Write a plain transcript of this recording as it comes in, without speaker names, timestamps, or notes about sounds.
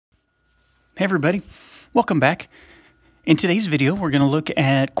Hey everybody, welcome back. In today's video, we're going to look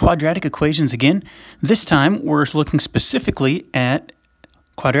at quadratic equations again. This time, we're looking specifically at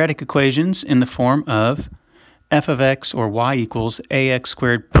quadratic equations in the form of f of x or y equals ax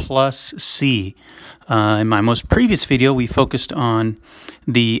squared plus c. In my most previous video, we focused on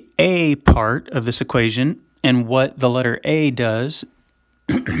the a part of this equation and what the letter a does,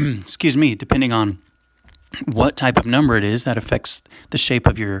 excuse me, depending on what type of number it is that affects the shape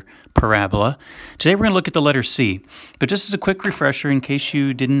of your parabola. Today we're going to look at the letter C, but just as a quick refresher in case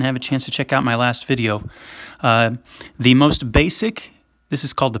you didn't have a chance to check out my last video, the most basic, this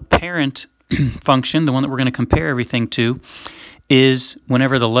is called the parent function, the one that we're going to compare everything to, is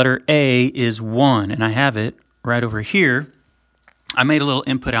whenever the letter A is 1, and I have it right over here. I made a little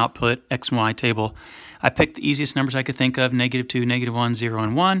input-output X and Y table. I picked the easiest numbers I could think of, -2, -1, 0,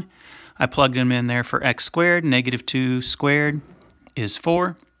 and 1. I plugged them in there for x squared. -2 squared is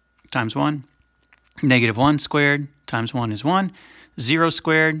 4 times 1. -1 squared times 1 is 1. 0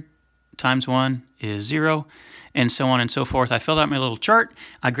 squared times 1 is 0. And so on and so forth. I filled out my little chart.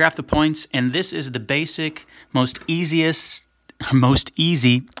 I graphed the points. And this is the basic, most easy. It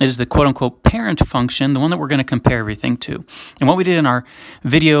is the quote-unquote parent function, the one that we're going to compare everything to. And what we did in our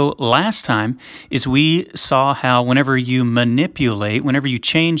video last time is we saw how whenever you manipulate, whenever you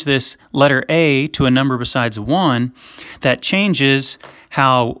change this letter A to a number besides 1, that changes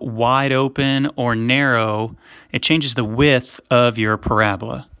how wide open or narrow, it changes the width of your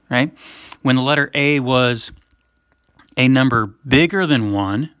parabola, right? When the letter A was a number bigger than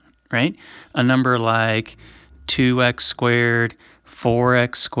 1, right? A number like 2x squared,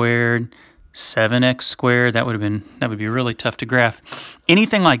 4x squared, 7x squared, that would be really tough to graph.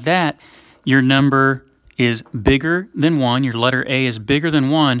 Anything like that, your number is bigger than 1, your letter A is bigger than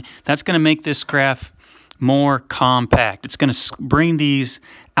 1, that's going to make this graph more compact. It's going to bring these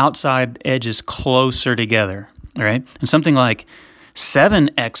outside edges closer together, all right? And something like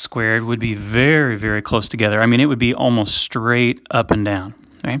 7x squared would be very, very close together. I mean, it would be almost straight up and down,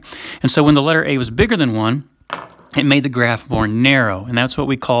 right? And so when the letter A was bigger than 1, it made the graph more narrow, and that's what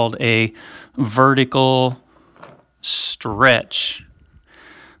we called a vertical stretch.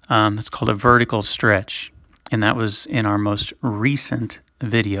 That's called a vertical stretch, and that was in our most recent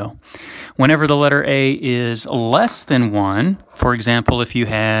video. Whenever the letter A is less than 1, for example, if you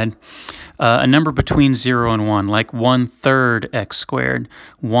had a number between 0 and 1, like 1/3 x squared,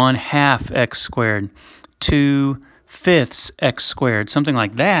 1/2 x squared, 2/5 x squared, something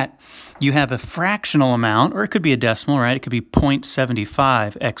like that, you have a fractional amount, or it could be a decimal, right? It could be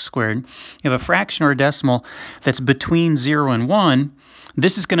 0.75 x squared. You have a fraction or a decimal that's between 0 and 1.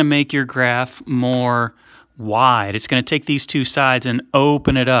 This is going to make your graph more wide. It's going to take these two sides and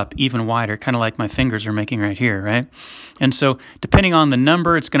open it up even wider, kind of like my fingers are making right here, right? And so depending on the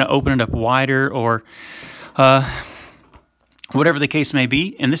number, it's going to open it up wider or whatever the case may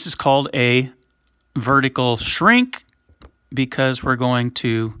be. And this is called a vertical shrink because we're going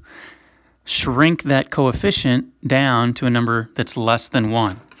to shrink that coefficient down to a number that's less than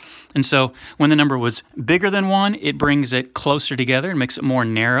 1. And so when the number was bigger than 1, it brings it closer together and makes it more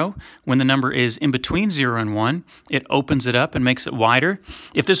narrow. When the number is in between 0 and 1, it opens it up and makes it wider.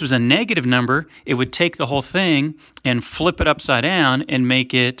 If this was a negative number, it would take the whole thing and flip it upside down and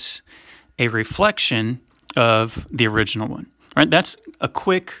make it a reflection of the original one. Right? That's a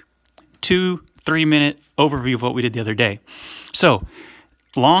quick 2-3 minute overview of what we did the other day. So,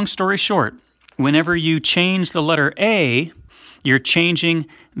 long story short, whenever you change the letter A, you're changing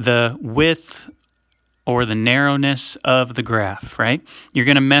the width or the narrowness of the graph, right? You're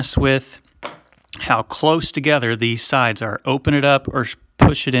going to mess with how close together these sides are. Open it up or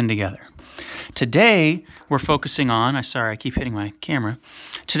push it in together. Today, we're focusing on, I keep hitting my camera.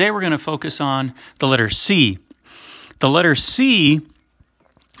 Today, we're going to focus on the letter C. The letter C,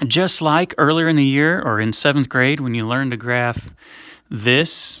 just like earlier in the year or in 7th grade when you learned to graph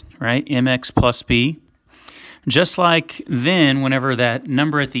this, right, mx plus b, just like then, whenever that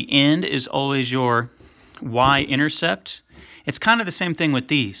number at the end is always your y-intercept, it's kind of the same thing with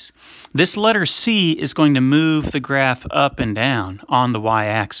these. This letter C is going to move the graph up and down on the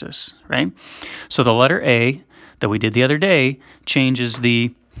y-axis, right? So the letter A that we did the other day changes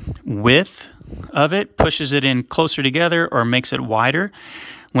the width of it, pushes it in closer together, or makes it wider.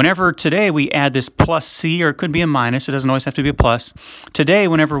 Whenever today we add this plus C, or it could be a minus, it doesn't always have to be a plus. Today,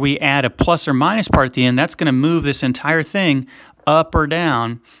 whenever we add a plus or minus part at the end, that's going to move this entire thing up or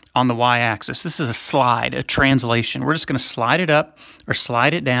down on the y-axis. This is a slide, a translation. We're just going to slide it up or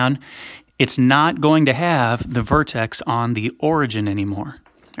slide it down. It's not going to have the vertex on the origin anymore,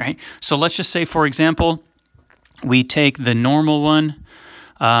 right? So let's just say, for example, we take the normal one,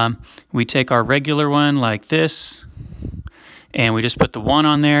 We take our regular one like this, and we just put the 1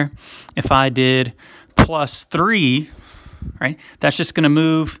 on there. If I did plus 3, right, that's just going to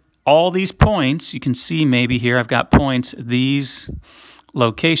move all these points. You can see maybe here I've got points, these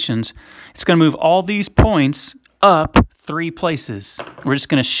locations. It's going to move all these points up 3 places. We're just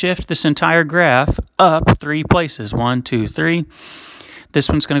going to shift this entire graph up 3 places. 1, 2, 3. This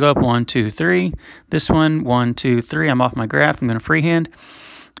one's going to go up 1, 2, 3. This one, 1, 2, 3. I'm off my graph. I'm going to freehand.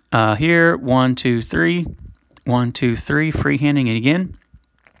 Here, 1, 2, 3. 1, 2, 3. Freehanding it again.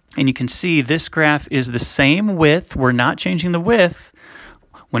 And you can see this graph is the same width. We're not changing the width.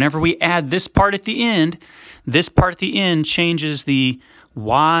 Whenever we add this part at the end, this part at the end changes the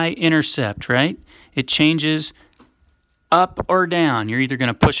y-intercept, right? It changes up or down. You're either going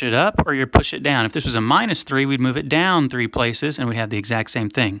to push it up or you're push it down. If this was a -3, we'd move it down 3 places and we'd have the exact same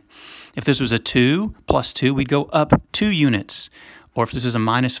thing. If this was a 2 plus 2, we'd go up 2 units. Or if this was a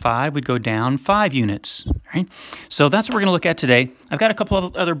 -5, we'd go down 5 units. Right? So that's what we're going to look at today. I've got a couple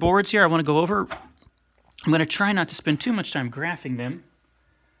of other boards here I want to go over. I'm going to try not to spend too much time graphing them,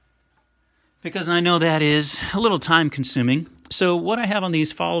 because I know that is a little time consuming. So what I have on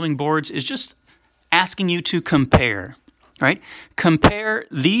these following boards is just asking you to compare, right? Compare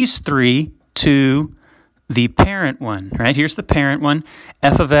these 3 to the parent one, right? Here's the parent one,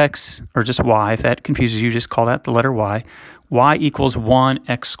 f of x, or just y. If that confuses you, just call that the letter y. Y equals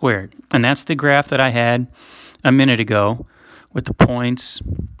 1x squared. And that's the graph that I had a minute ago with the points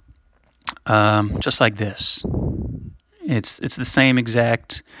just like this. It's the same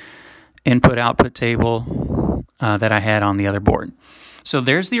exact input-output table that I had on the other board. So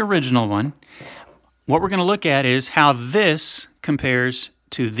there's the original one. What we're going to look at is how this compares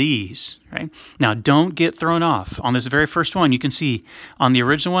to these, right? Now, don't get thrown off. On this very first one, you can see on the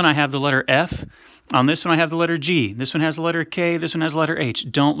original one, I have the letter F. On this one, I have the letter G. This one has the letter K. This one has the letter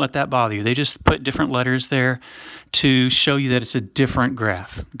H. Don't let that bother you. They just put different letters there to show you that it's a different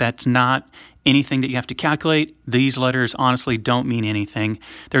graph. That's not anything that you have to calculate. These letters honestly don't mean anything.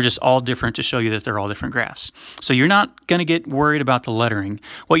 They're just all different to show you that they're all different graphs. So you're not going to get worried about the lettering.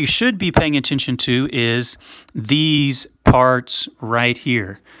 What you should be paying attention to is these parts right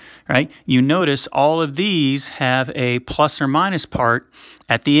here, right? You notice all of these have a plus or minus part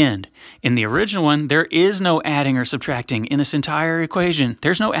at the end. In the original one, there is no adding or subtracting in this entire equation.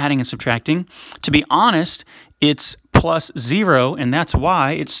 There's no adding and subtracting. To be honest, it's plus 0, and that's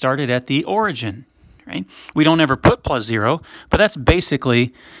why it started at the origin, right? We don't ever put plus 0, but that's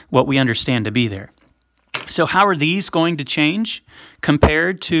basically what we understand to be there. So how are these going to change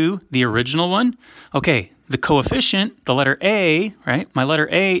compared to the original one? Okay, the coefficient, the letter A, right? My letter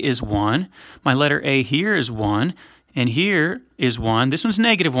A is 1. My letter A here is 1. And here is 1. This one's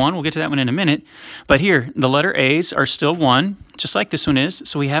 -1. We'll get to that one in a minute. But here, the letter A's are still 1, just like this one is.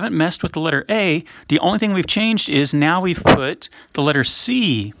 So we haven't messed with the letter A. The only thing we've changed is now we've put the letter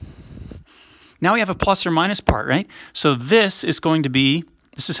C. Now we have a plus or minus part, right? So this is going to be,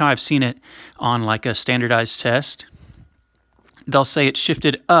 this is how I've seen it on like a standardized test. They'll say it's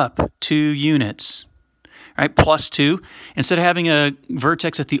shifted up 2 units. Right, plus 2. Instead of having a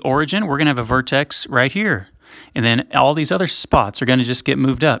vertex at the origin, we're going to have a vertex right here. And then all these other spots are going to just get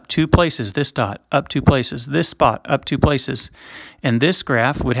moved up 2 places, this dot, up 2 places, this spot, up 2 places. And this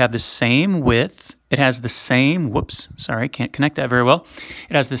graph would have the same width. It has the same, whoops, sorry, can't connect that very well.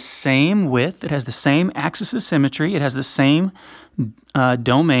 It has the same width. It has the same axis of symmetry. It has the same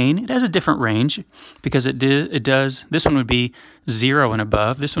domain. It has a different range because it does, this one would be 0 and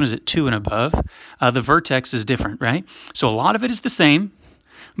above. This one is at 2 and above. The vertex is different, right? So a lot of it is the same,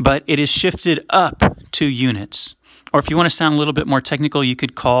 but it is shifted up 2 units. Or if you want to sound a little bit more technical, you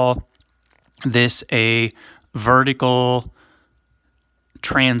could call this a vertical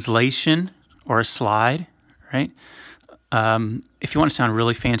translation or a slide, right? If you want to sound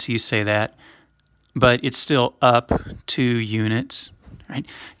really fancy, you say that, but it's still up 2 units, right?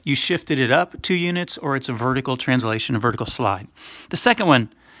 You shifted it up 2 units, or it's a vertical translation, a vertical slide. The second one,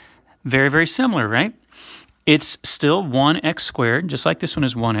 very, very similar, right? It's still 1x squared, just like this one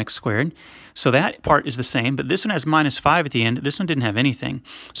is 1x squared. So that part is the same, but this one has -5 at the end. This one didn't have anything.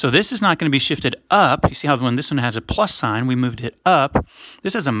 So this is not going to be shifted up. You see how when this one has a plus sign, we moved it up.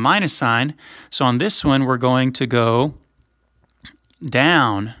 This has a minus sign. So on this one, we're going to go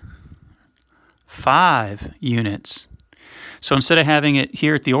down 5 units. So instead of having it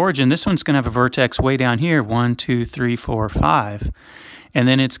here at the origin, this one's going to have a vertex way down here, 1, 2, 3, 4, 5. And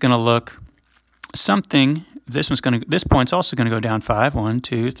then it's going to look something. This point's also going to go down 5. 1,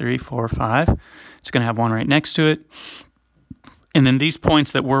 2, 3, 4, 5. It's going to have one right next to it. And then these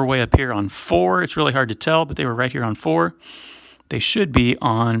points that were way up here on 4, it's really hard to tell, but they were right here on 4. they should be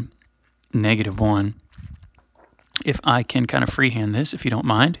on -1. If I can kind of freehand this, if you don't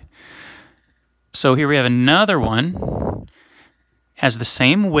mind. So here we have another one. Has the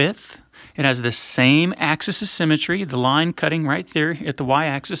same width. It has the same axis of symmetry. The line cutting right there at the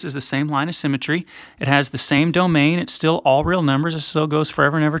y-axis is the same line of symmetry. It has the same domain. It's still all real numbers. It still goes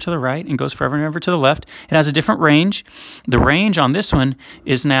forever and ever to the right and goes forever and ever to the left. It has a different range. The range on this one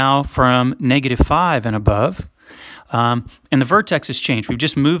is now from -5 and above. And the vertex has changed. We've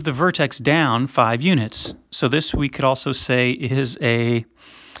just moved the vertex down 5 units. So this we could also say is a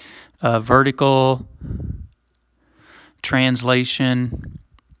vertical translation.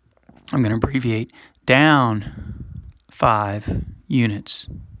 I'm going to abbreviate down 5 units.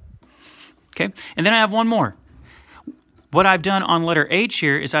 Okay, and then I have one more. What I've done on letter H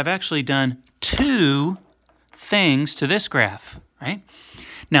here is I've actually done 2 things to this graph, right?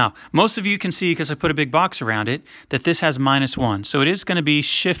 Now, most of you can see, because I put a big box around it, that this has -1. So it is going to be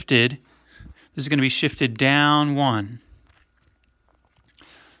shifted. This is going to be shifted down 1.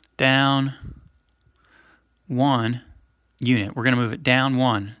 Down 1 unit. We're going to move it down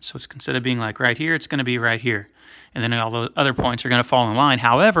 1. So it's, instead of being like right here, it's going to be right here. And then all the other points are going to fall in line.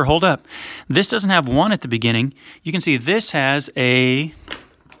 However, hold up. This doesn't have 1 at the beginning. You can see this has a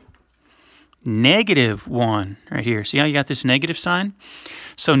 -1 right here. See how you got this negative sign?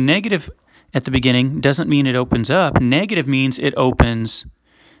 So negative at the beginning doesn't mean it opens up. Negative means it opens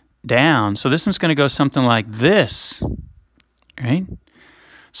down. So this one's going to go something like this, right?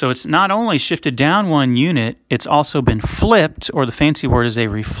 So it's not only shifted down 1 unit, it's also been flipped, or the fancy word is a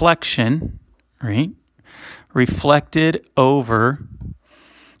reflection, right? Reflected over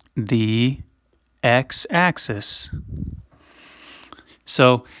the x-axis.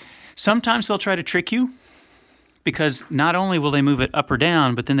 So sometimes they'll try to trick you, because not only will they move it up or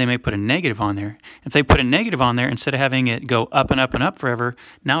down, but then they may put a negative on there. If they put a negative on there, instead of having it go up and up and up forever,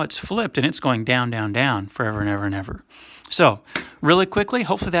 now it's flipped and it's going down, down, down forever and ever and ever. So really quickly,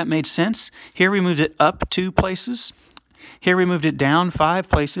 hopefully that made sense. Here we moved it up 2 places. Here we moved it down 5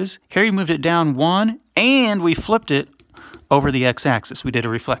 places. Here we moved it down 1, and we flipped it over the x-axis. We did a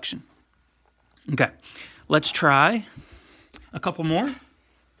reflection. Okay, let's try a couple more.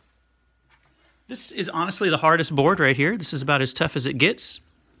 This is honestly the hardest board right here. This is about as tough as it gets.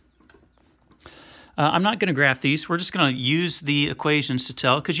 I'm not going to graph these. We're just going to use the equations to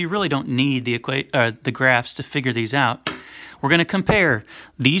tell, because you really don't need the graphs to figure these out. We're going to compare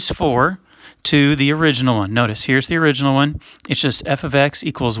these 4 to the original one. Notice, here's the original one. It's just f of x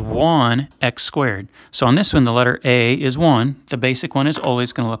equals 1x squared. So on this one, the letter A is 1. The basic one is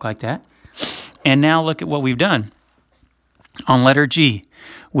always going to look like that. And now look at what we've done. On letter G,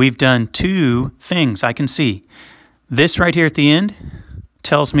 we've done 2 things I can see. This right here at the end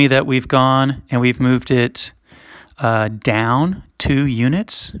tells me that we've gone and we've moved it down 2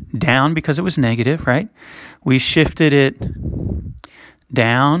 units. Down because it was negative, right? We shifted it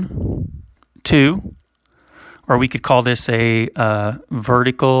down 2, or we could call this a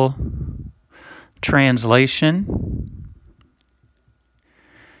vertical translation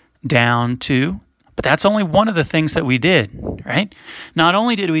down 2. But that's only one of the things that we did, right? Not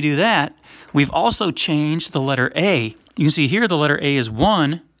only did we do that, we've also changed the letter A. You can see here the letter A is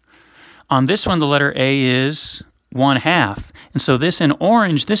 1. On this one, the letter A is 1/2. And so this in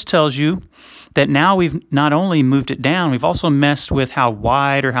orange, this tells you that now we've not only moved it down, we've also messed with how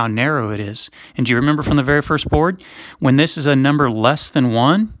wide or how narrow it is. And do you remember from the very first board, when this is a number less than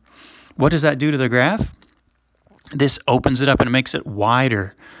 1, what does that do to the graph? This opens it up and it makes it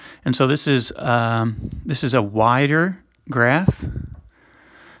wider. And so this is a wider graph.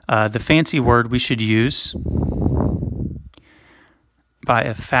 The fancy word we should use, by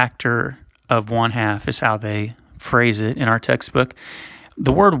a factor of 1/2, is how they phrase it in our textbook.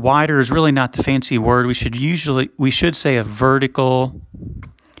 The word wider is really not the fancy word. We should say a vertical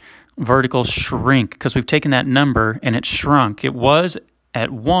shrink, because we've taken that number and it shrunk. It was at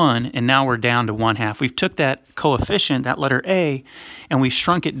 1, and now we're down to 1/2. We've took that coefficient, that letter A, and we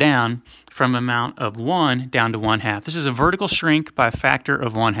shrunk it down from amount of 1 down to 1/2. This is a vertical shrink by a factor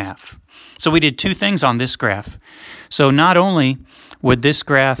of 1/2. So we did 2 things on this graph. So not only would this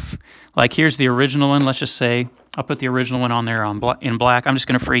graph, like here's the original one, let's just say, I'll put the original one on there in black. I'm just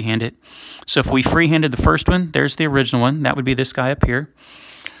going to freehand it. So if we freehanded the first one, there's the original one. That would be this guy up here.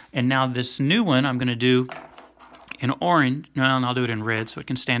 And now this new one I'm going to do in orange. No, and I'll do it in red so it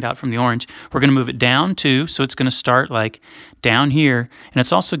can stand out from the orange. We're going to move it down 2, so it's going to start like down here. And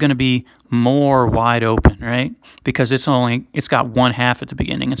it's also going to be more wide open, right? Because it's got 1/2 at the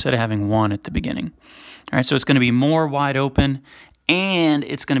beginning instead of having 1 at the beginning. All right, so it's going to be more wide open, and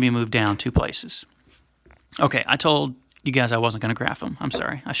it's going to be moved down 2 places. Okay, I told You guys, I wasn't going to graph them. I'm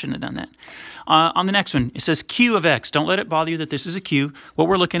sorry. I shouldn't have done that. On the next one, it says q of x. Don't let it bother you that this is a q. What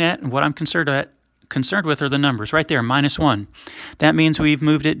we're looking at and what I'm concerned with are the numbers. Right there, -1. That means we've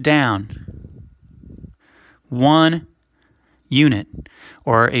moved it down 1 unit,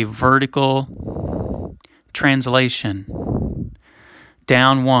 or a vertical translation.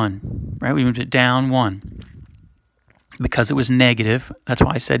 Down 1, right? We moved it down 1 because it was negative. That's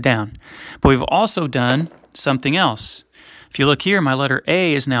why I said down. But we've also done something else. If you look here, my letter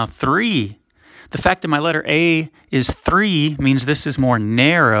A is now 3. The fact that my letter A is 3 means this is more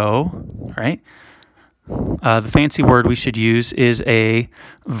narrow, right? The fancy word we should use is a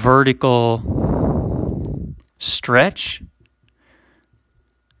vertical stretch.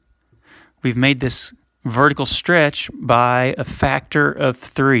 We've made this vertical stretch by a factor of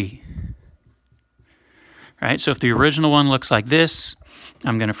 3. Right? So if the original one looks like this,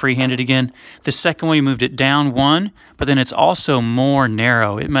 I'm going to freehand it again. The second one, you moved it down 1, but then it's also more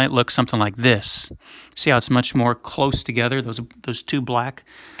narrow. It might look something like this. See how it's much more close together? Those two black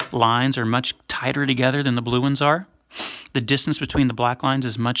lines are much tighter together than the blue ones are. The distance between the black lines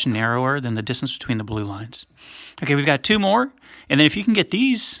is much narrower than the distance between the blue lines. Okay, we've got 2 more. And then if you can get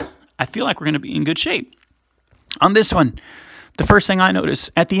these, I feel like we're going to be in good shape. On this one, the first thing I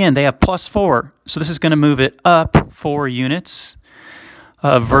notice, at the end, they have +4. So this is going to move it up 4 units.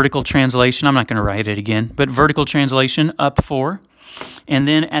 Vertical translation, I'm not going to write it again, but vertical translation up 4. And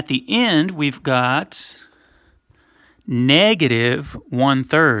then at the end, we've got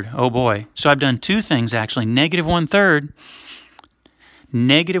 -1/3. Oh boy. So I've done 2 things actually. -1/3.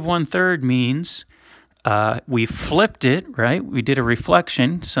 -1/3 means we flipped it, right? We did a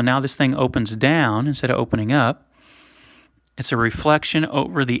reflection. So now this thing opens down instead of opening up. It's a reflection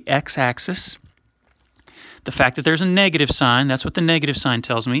over the x-axis. The fact that there's a negative sign, that's what the negative sign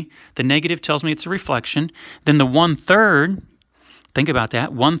tells me. The negative tells me it's a reflection. Then the 1/3, think about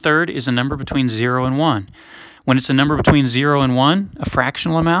that. 1/3 is a number between 0 and 1. When it's a number between 0 and 1, a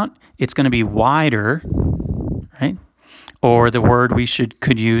fractional amount, it's going to be wider, right? Or the word we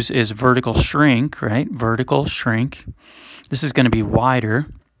could use is vertical shrink, right? Vertical shrink. This is going to be wider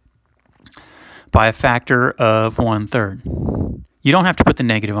by a factor of 1/3. You don't have to put the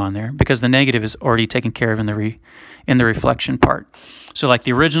negative on there because the negative is already taken care of in the reflection part. So like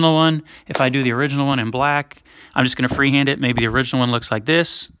the original one, if I do the original one in black, I'm just going to freehand it. Maybe the original one looks like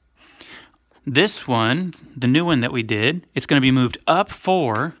this. This one, the new one that we did, it's going to be moved up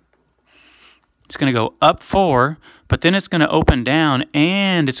 4. It's going to go up 4, but then it's going to open down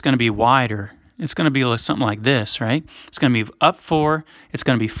and it's going to be wider. It's going to be something like this, right? It's going to be up 4. It's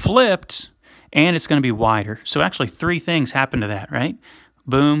going to be flipped. And it's going to be wider. So actually 3 things happen to that, right?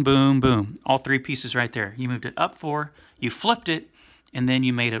 Boom, boom, boom. All 3 pieces right there. You moved it up 4, you flipped it, and then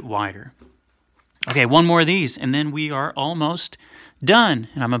you made it wider. Okay, 1 more of these, and then we are almost done.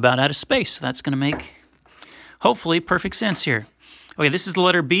 And I'm about out of space, so that's going to make, hopefully, perfect sense here. Okay, this is the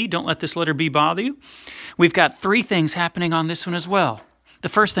letter B. Don't let this letter B bother you. We've got 3 things happening on this one as well. The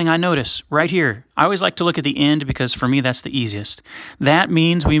first thing I notice right here, I always like to look at the end because for me that's the easiest. That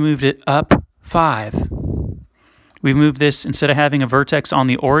means we moved it up 5. We moved this, instead of having a vertex on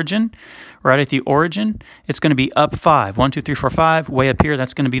the origin, right at the origin, it's going to be up 5. 1, 2, 3, 4, 5. Way up here,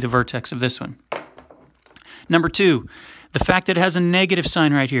 that's going to be the vertex of this one. Number 2, the fact that it has a negative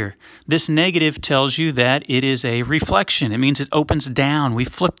sign right here. This negative tells you that it is a reflection. It means it opens down. We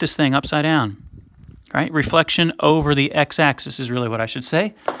flipped this thing upside down. Right? Reflection over the x-axis is really what I should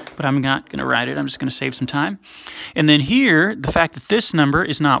say, but I'm not going to write it. I'm just going to save some time. And then here, the fact that this number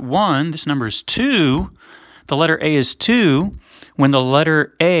is not 1, this number is 2. The letter A is 2. When the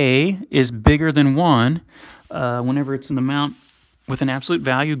letter A is bigger than 1, whenever it's an amount with an absolute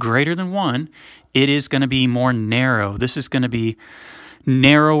value greater than 1, it is going to be more narrow. This is going to be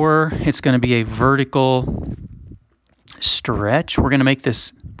narrower. It's going to be a vertical stretch. We're going to make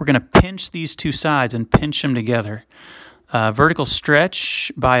this, we're going to pinch these 2 sides and pinch them together. Vertical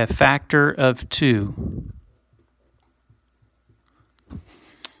stretch by a factor of 2. I'm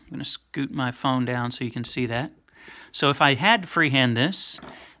going to scoot my phone down so you can see that. So if I had to freehand this,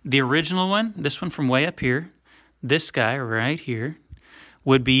 the original one, this one from way up here, this guy right here,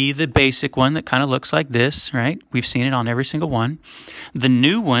 would be the basic one that kind of looks like this, right? We've seen it on every single one. The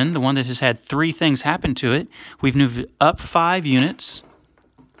new one, the one that has had 3 things happen to it, we've moved it up 5 units.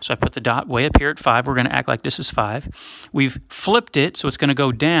 So I put the dot way up here at 5. We're going to act like this is 5. We've flipped it, so it's going to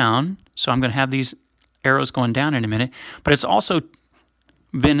go down. So I'm going to have these arrows going down in a minute. But it's also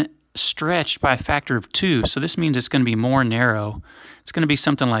been stretched by a factor of 2. So this means it's going to be more narrow. It's going to be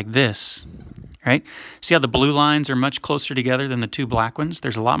something like this. right? See how the blue lines are much closer together than the two black ones?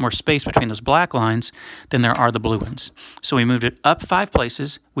 There's a lot more space between those black lines than there are the blue ones. So we moved it up 5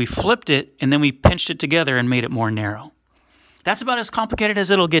 places, we flipped it, and then we pinched it together and made it more narrow. That's about as complicated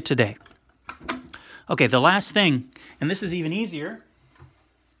as it'll get today. Okay, the last thing, and this is even easier.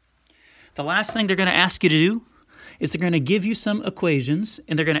 The last thing they're going to ask you to do is they're going to give you some equations,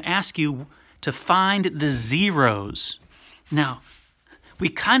 and they're going to ask you to find the zeros. Now, we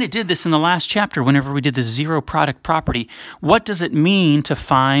kind of did this in the last chapter whenever we did the zero product property. What does it mean to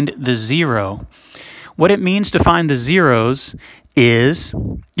find the zero? What it means to find the zeros is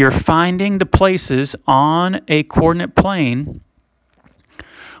you're finding the places on a coordinate plane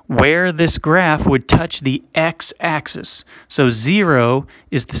where this graph would touch the x-axis. So 0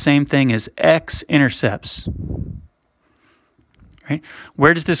 is the same thing as x-intercepts. Right?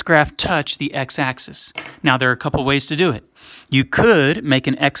 Where does this graph touch the x-axis? Now, there are a couple ways to do it. You could make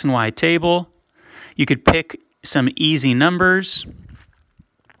an x and y table. You could pick some easy numbers.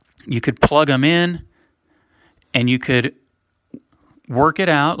 You could plug them in, and you could work it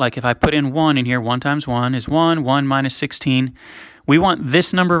out. Like if I put in 1 in here, 1 times 1 is 1, 1 minus 16. We want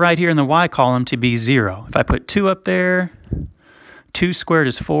this number right here in the y column to be 0. If I put 2 up there, 2 squared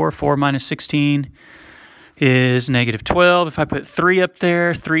is 4, 4 minus 16 is negative 12. If I put 3 up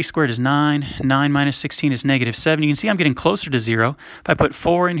there, 3 squared is 9. 9 minus 16 is negative 7. You can see I'm getting closer to 0. If I put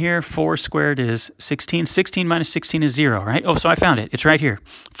 4 in here, 4 squared is 16. 16 minus 16 is 0, right? Oh, so I found it. It's right here.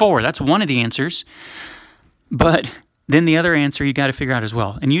 4, that's one of the answers. But then the other answer you got to figure out as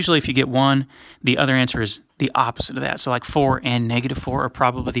well. And usually if you get 1, the other answer is the opposite of that. So like 4 and negative 4 are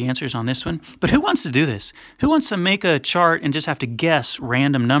probably the answers on this one. But who wants to do this? Who wants to make a chart and just have to guess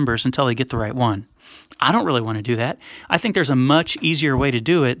random numbers until they get the right one? I don't really want to do that. I think there's a much easier way to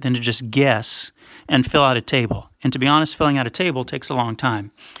do it than to just guess and fill out a table. And to be honest, filling out a table takes a long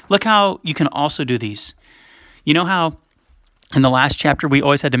time. Look how you can also do these. You know how in the last chapter we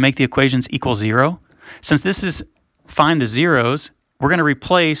always had to make the equations equal 0? Since this is find the zeros, we're going to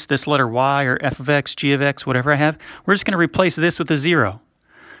replace this letter y or f of x, g of x, whatever I have. We're just going to replace this with a 0,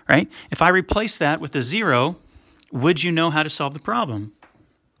 right? If I replace that with a 0, would you know how to solve the problem?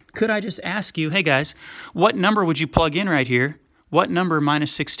 Could I just ask you, hey guys, what number would you plug in right here? What number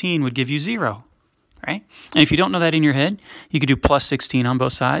minus 16 would give you 0, right? And if you don't know that in your head, you could do plus 16 on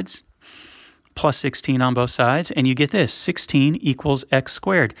both sides, plus 16 on both sides, and you get this, 16 equals x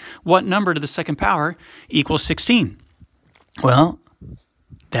squared. What number to the second power equals 16? Well,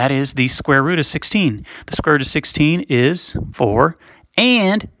 that is the square root of 16. The square root of 16 is 4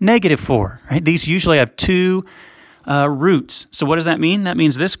 and negative 4, right? These usually have two roots. So what does that mean? That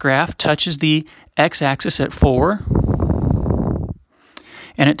means this graph touches the x-axis at 4,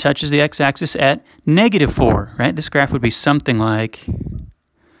 and it touches the x-axis at negative 4, right? This graph would be something like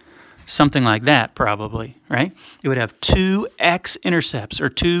that probably, right? It would have two x-intercepts or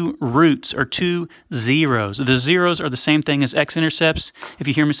two roots or two zeros. The zeros are the same thing as x-intercepts. If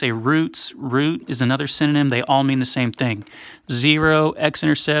you hear me say roots, root is another synonym. They all mean the same thing. 0,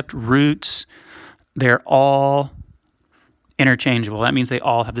 x-intercept, roots, they're all interchangeable. That means they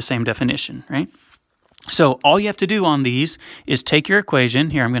all have the same definition, right? So all you have to do on these is take your equation.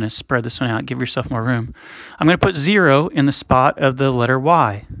 Here, I'm going to spread this one out. Give yourself more room. I'm going to put 0 in the spot of the letter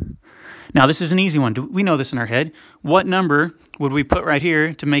y. Now, this is an easy one. We know this in our head. What number would we put right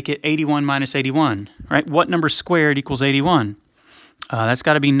here to make it 81 minus 81, right? What number squared equals 81? That's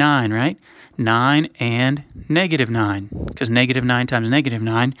got to be 9, right? 9 and negative 9, because negative 9 times negative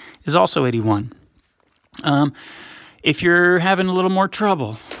 9 is also 81. If you're having a little more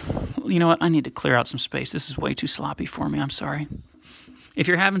trouble, you know what? I need to clear out some space. This is way too sloppy for me. I'm sorry. If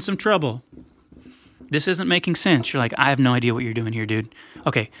you're having some trouble, this isn't making sense. You're like, I have no idea what you're doing here, dude.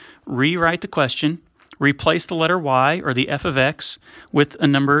 Okay, rewrite the question. Replace the letter y, or the f of x, with a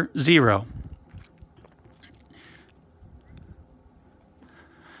number 0.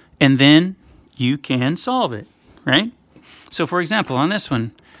 And then you can solve it, right? So, for example, on this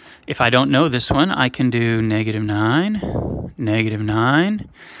one, if I don't know this one, I can do negative 9, negative 9.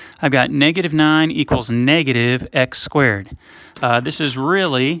 I've got negative 9 equals negative x squared. This is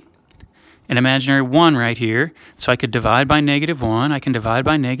really an imaginary 1 right here. So I could divide by negative 1. I can divide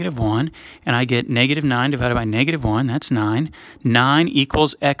by negative 1. And I get negative 9 divided by negative 1. That's 9. 9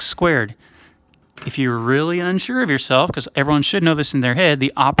 equals x squared. If you're really unsure of yourself, because everyone should know this in their head,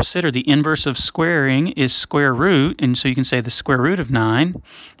 the opposite or the inverse of squaring is square root. And so you can say the square root of 9,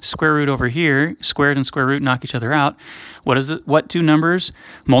 square root over here, squared and square root knock each other out. What two numbers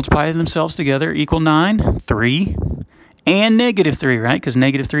multiply themselves together equal 9? 3 and negative 3, right? Because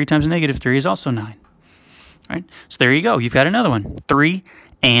negative 3 times negative 3 is also 9. Right? So there you go. You've got another one. 3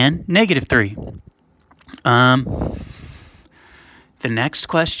 and negative 3. The next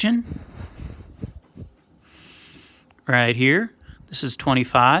question, right here, this is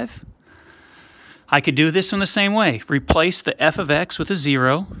 25. I could do this one the same way. Replace the f of x with a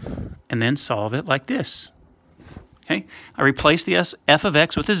 0 and then solve it like this. Okay, I replace the f of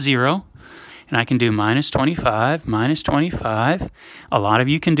x with a 0, and I can do minus 25, minus 25. A lot of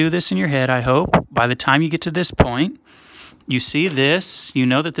you can do this in your head, I hope. By the time you get to this point, you see this, you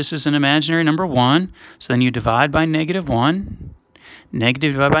know that this is an imaginary number 1, so then you divide by negative 1.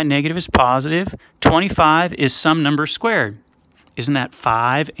 Negative divided by negative is positive. 25 is some number squared. Isn't that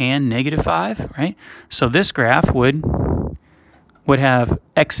 5 and negative 5, right? So this graph would have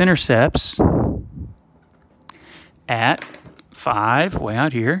x-intercepts at 5, way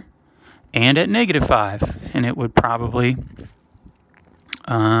out here, and at negative 5. And it would probably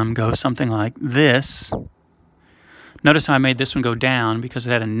go something like this. Notice how I made this one go down because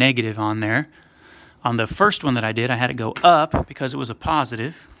it had a negative on there. On the first one that I did, I had it go up because it was a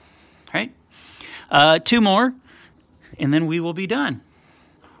positive, right? 2 more, and then we will be done.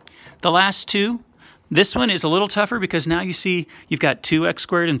 The last 2, this one is a little tougher because now you see you've got 2x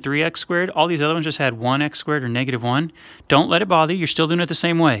squared and 3x squared. All these other ones just had 1x squared or negative 1. Don't let it bother you. You're still doing it the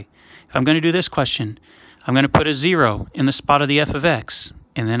same way. If I'm going to do this question, I'm going to put a 0 in the spot of the f of x,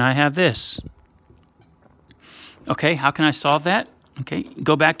 and then I have this. Okay, how can I solve that? Okay,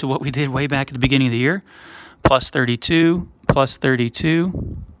 go back to what we did way back at the beginning of the year. Plus 32,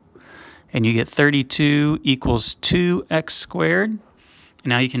 and you get 32 equals 2x squared. And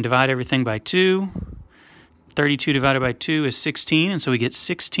now you can divide everything by 2. 32 divided by 2 is 16, and so we get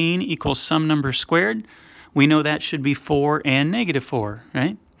 16 equals some number squared. We know that should be 4 and negative 4,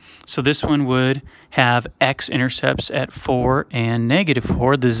 right? So this one would have x-intercepts at 4 and negative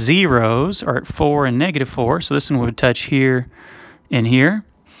 4. The zeros are at 4 and negative 4, so this one would touch here and here.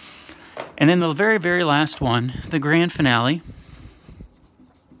 And then the very, very last one, the grand finale.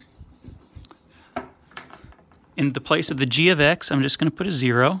 In the place of the g of x, I'm just going to put a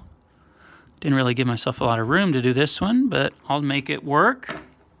 0. Didn't really give myself a lot of room to do this one, but I'll make it work.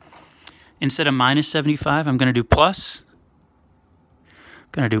 Instead of minus 75, I'm going to do plus.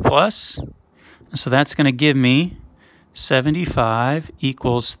 And so that's going to give me 75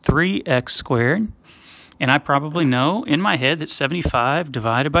 equals 3x squared. And I probably know in my head that 75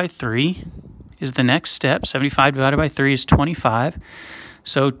 divided by 3 is the next step. 75 divided by 3 is 25.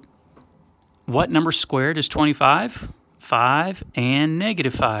 So what number squared is 25? 5 and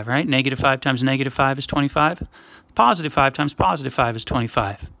negative 5, right? Negative 5 times negative 5 is 25. Positive 5 times positive 5 is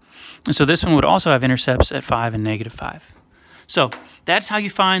 25. And so this one would also have intercepts at 5 and negative 5. So that's how you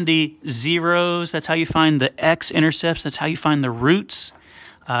find the zeros. That's how you find the x-intercepts. That's how you find the roots.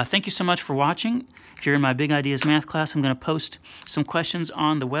 Thank you so much for watching. If you're in my Big Ideas math class, I'm going to post some questions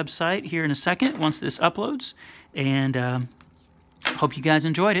on the website here in a second once this uploads. And hope you guys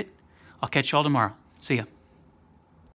enjoyed it. I'll catch you all tomorrow. See ya.